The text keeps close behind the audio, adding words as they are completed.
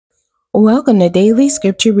Welcome to Daily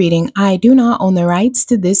Scripture Reading. I do not own the rights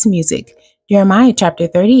to this music. Jeremiah chapter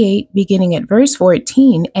 38, beginning at verse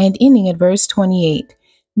 14 and ending at verse 28.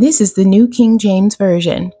 This is the New King James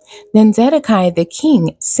Version. Then Zedekiah the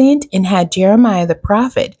king sent and had Jeremiah the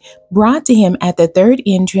prophet brought to him at the third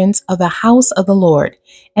entrance of the house of the Lord.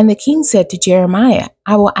 And the king said to Jeremiah,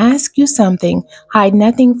 I will ask you something, hide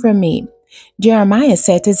nothing from me. Jeremiah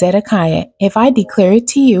said to Zedekiah, If I declare it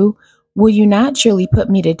to you, will you not surely put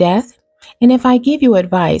me to death? And if I give you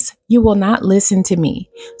advice, you will not listen to me.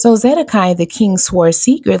 So Zedekiah the king swore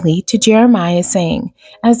secretly to Jeremiah, saying,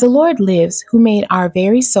 As the Lord lives, who made our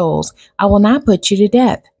very souls, I will not put you to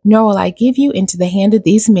death, nor will I give you into the hand of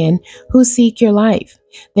these men who seek your life.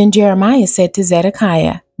 Then Jeremiah said to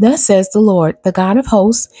Zedekiah, Thus says the Lord, the God of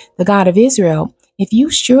hosts, the God of Israel, if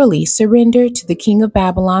you surely surrender to the king of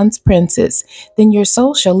Babylon's princes, then your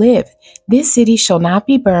soul shall live. This city shall not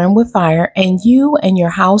be burned with fire, and you and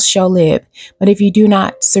your house shall live. But if you do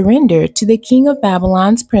not surrender to the king of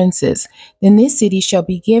Babylon's princes, then this city shall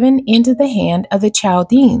be given into the hand of the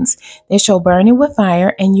Chaldeans. They shall burn it with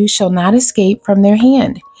fire, and you shall not escape from their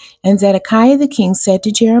hand. And Zedekiah the king said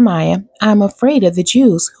to Jeremiah, I am afraid of the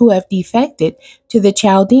Jews who have defected to the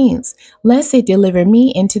Chaldeans, lest they deliver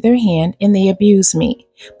me into their hand and they abuse me.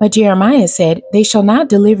 But Jeremiah said, They shall not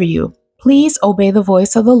deliver you. Please obey the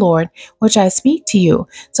voice of the Lord, which I speak to you,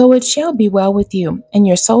 so it shall be well with you, and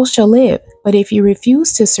your soul shall live. But if you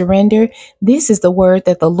refuse to surrender, this is the word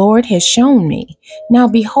that the Lord has shown me. Now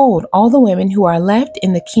behold, all the women who are left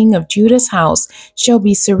in the king of Judah's house shall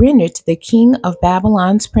be surrendered to the king of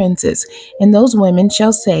Babylon's princes, and those women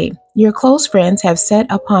shall say, Your close friends have set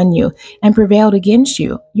upon you and prevailed against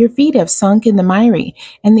you. Your feet have sunk in the miry,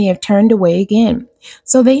 and they have turned away again.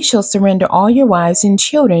 So they shall surrender all your wives and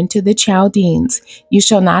children to the Chaldeans. You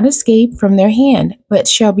shall not escape from their hand, but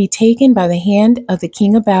shall be taken by the hand of the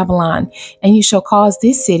king of Babylon, and you shall cause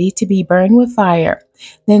this city to be burned with fire.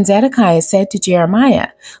 Then Zedekiah said to Jeremiah,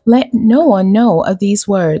 Let no one know of these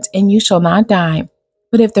words, and you shall not die.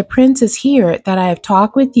 But if the princes hear that I have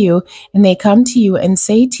talked with you, and they come to you and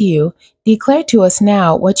say to you, Declare to us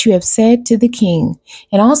now what you have said to the king,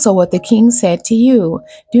 and also what the king said to you.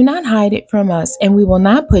 Do not hide it from us, and we will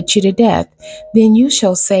not put you to death. Then you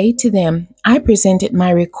shall say to them, I presented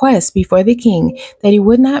my request before the king, that he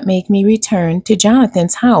would not make me return to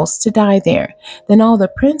Jonathan's house to die there. Then all the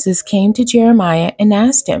princes came to Jeremiah and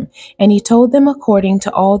asked him, and he told them according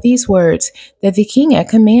to all these words that the king had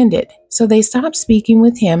commanded. So they stopped speaking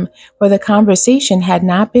with him, for the conversation had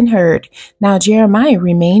not been heard. Now Jeremiah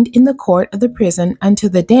remained in the court of the prison until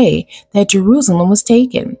the day that Jerusalem was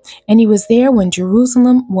taken. And he was there when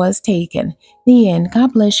Jerusalem was taken. The end.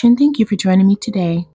 God bless you, and thank you for joining me today.